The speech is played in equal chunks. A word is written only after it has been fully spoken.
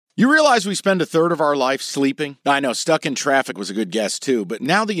You realize we spend a third of our life sleeping? I know, stuck in traffic was a good guess too, but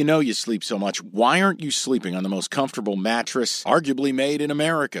now that you know you sleep so much, why aren't you sleeping on the most comfortable mattress arguably made in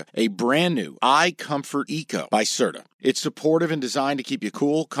America? A brand new iComfort Eco by Serta. It's supportive and designed to keep you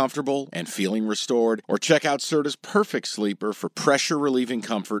cool, comfortable, and feeling restored. Or check out Serta's Perfect Sleeper for pressure-relieving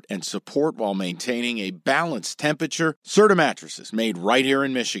comfort and support while maintaining a balanced temperature. Serta mattresses, made right here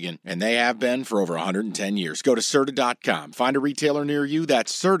in Michigan, and they have been for over 110 years. Go to Serta.com. Find a retailer near you.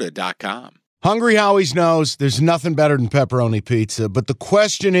 That's Serta.com. Hungry Howie's knows there's nothing better than pepperoni pizza, but the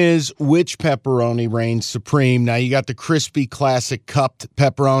question is, which pepperoni reigns supreme? Now, you got the crispy, classic cupped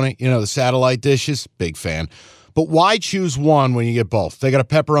pepperoni, the satellite dishes. Big fan. But why choose one when you get both? They got a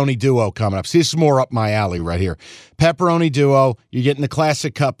pepperoni duo coming up. See, this is more up my alley right here. Pepperoni duo, you're getting the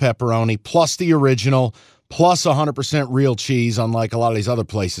classic cup pepperoni, plus the original, plus 100% real cheese, unlike a lot of these other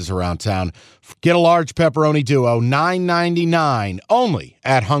places around town. Get a large pepperoni duo, $9.99, only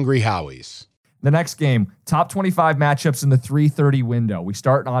at Hungry Howie's. The next game, top 25 matchups in the 3:30 window. We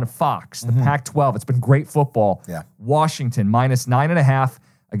start on Fox, the Pac-12. It's been great football. Yeah. Washington, minus 9.5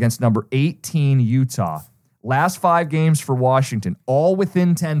 against number 18, Utah. Last 5 games for Washington, all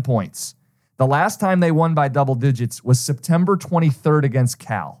within 10 points. The last time they won by double digits was September 23rd against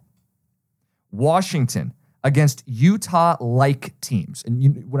Cal. Washington against Utah-like teams.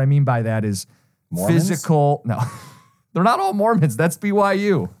 And what I mean by that is Mormons? physical. No, they're not all Mormons. That's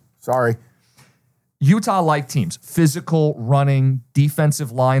BYU. Sorry. Utah-like teams, physical, running,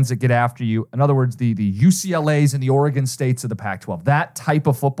 defensive lines that get after you. In other words, the UCLAs and the Oregon States of the Pac-12. That type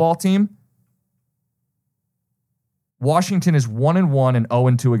of football team. Washington is 1-1 and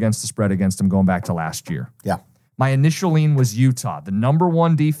 0-2 against the spread against them going back to last year. Yeah. My initial lean was Utah, the number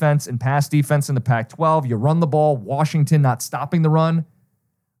 1 defense and pass defense in the Pac-12. You run the ball, Washington not stopping the run.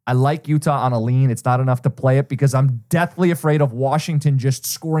 I like Utah on a lean. It's not enough to play it because I'm deathly afraid of Washington just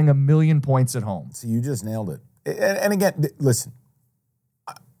scoring 1 million points at home. So you just nailed it. And again, listen,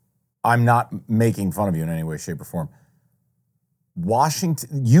 I'm not making fun of you in any way, shape, or form.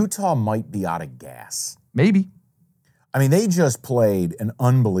 Utah might be out of gas. Maybe. I mean, they just played an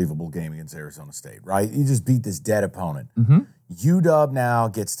unbelievable game against Arizona State, right? You just beat this dead opponent. UW now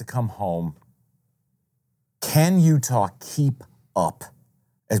gets to come home. Can Utah keep up?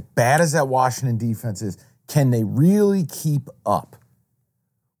 As bad as that Washington defense is, can they really keep up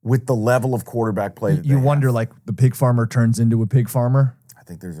with the level of quarterback play that You wonder, like, the pig farmer turns into a pig farmer? I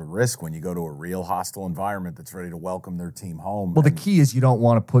think there's a risk when you go to a real hostile environment that's ready to welcome their team home. Well, the key is you don't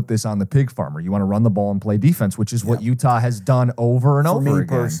want to put this on the pig farmer. You want to run the ball and play defense, which is what Utah has done over and over again. For me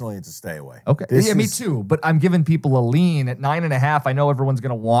personally, it's a stay away. Okay. Me too. But I'm giving people a lean at 9.5. I know everyone's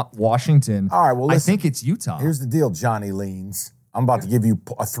going to want Washington. All right, well, listen, I think it's Utah. Here's the deal, Johnny Leans. I'm about to give you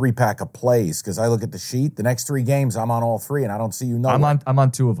a 3-pack of plays because I look at the sheet. The next 3 games, I'm on all 3, and I don't see you nowhere. I'm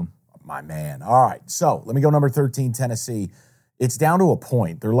on 2 of them. My man. All right, so let me go number 13, Tennessee. It's down to a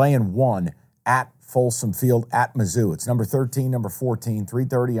point. They're laying 1 at Folsom Field at Mizzou. It's number 13, number 14,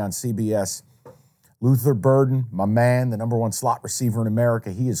 3:30 on CBS. Luther Burden, my man, the number 1 slot receiver in America,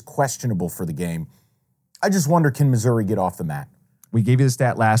 he is questionable for the game. I just wonder, can Missouri get off the mat? We gave you the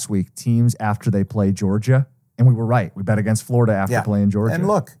stat last week, teams after they play Georgia, and we were right. We bet against Florida after playing Georgia. And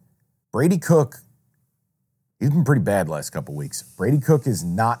look, Brady Cook, he's been pretty bad last couple weeks. Brady Cook has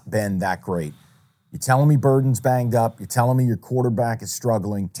not been that great. You're telling me Burden's banged up. You're telling me your quarterback is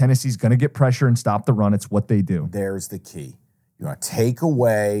struggling. Tennessee's going to get pressure and stop the run. It's what they do. There's the key. You want to take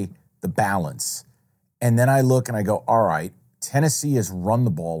away the balance. And then I look and I go, all right, Tennessee has run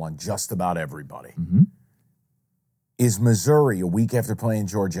the ball on just about everybody. Is Missouri, a week after playing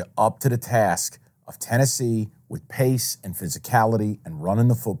Georgia, up to the task of Tennessee with pace and physicality and running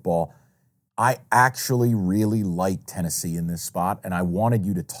the football? I actually really like Tennessee in this spot, and I wanted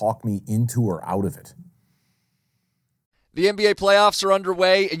you to talk me into or out of it. The NBA playoffs are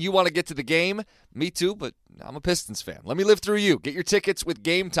underway, and you want to get to the game? Me too, but I'm a Pistons fan. Let me live through you. Get your tickets with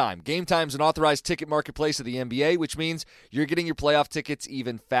Game Time. Game Time's an authorized ticket marketplace of the NBA, which means you're getting your playoff tickets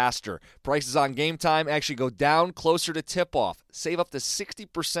even faster. Prices on Game Time actually go down closer to tip-off. Save up to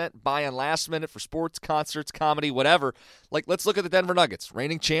 60% buy on last minute for sports, concerts, comedy, whatever. Like, let's look at the Denver Nuggets.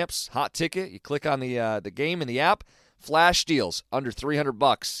 Reigning champs, hot ticket. You click on the game in the app. Flash deals, under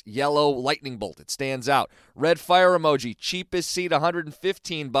 $300. Yellow lightning bolt, it stands out. Red fire emoji, cheapest seat,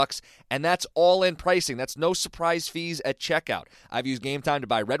 $115, and that's all-in pricing. That's no surprise fees at checkout. I've used Game Time to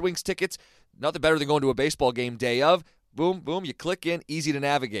buy Red Wings tickets. Nothing better than going to a baseball game day of. Boom, boom, you click in, easy to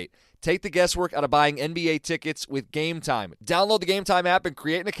navigate. Take the guesswork out of buying NBA tickets with Game Time. Download the Game Time app and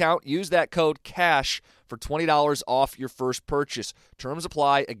create an account. Use that code CASH for $20 off your first purchase. Terms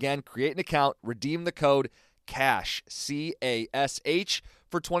apply. Again, create an account, redeem the code CASH, CASH,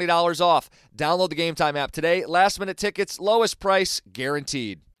 for $20 off. Download the Game Time app today. Last-minute tickets, lowest price,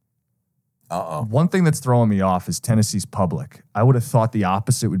 guaranteed. One thing that's throwing me off is Tennessee's public. I would have thought the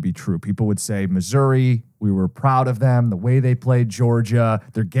opposite would be true. People would say, Missouri, we were proud of them, the way they played Georgia.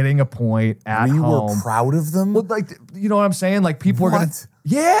 They're getting a point at home. We were proud of them? Well, like, you know what I'm saying? Like, people are going to...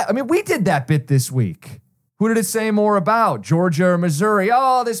 Yeah, I mean, we did that bit this week. Who did it say more about? Georgia or Missouri?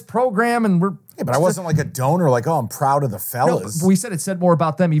 Oh, this program, and we're... Yeah, but I wasn't like a donor, like, oh, I'm proud of the fellas. No, we said it said more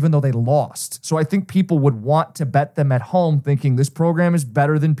about them even though they lost. So I think people would want to bet them at home thinking this program is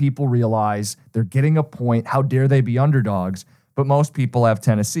better than people realize. They're getting a point. How dare they be underdogs? But most people have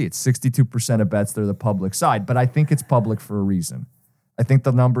Tennessee. It's 62% of bets. They're the public side. But I think it's public for a reason. I think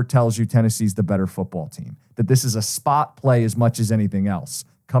the number tells you Tennessee's the better football team. That this is a spot play as much as anything else.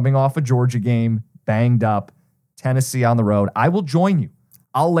 Coming off a Georgia game, banged up, Tennessee on the road. I will join you.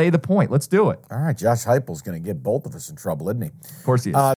 I'll lay the point. Let's do it. All right, Josh Heupel's going to get both of us in trouble, isn't he? Of course he is.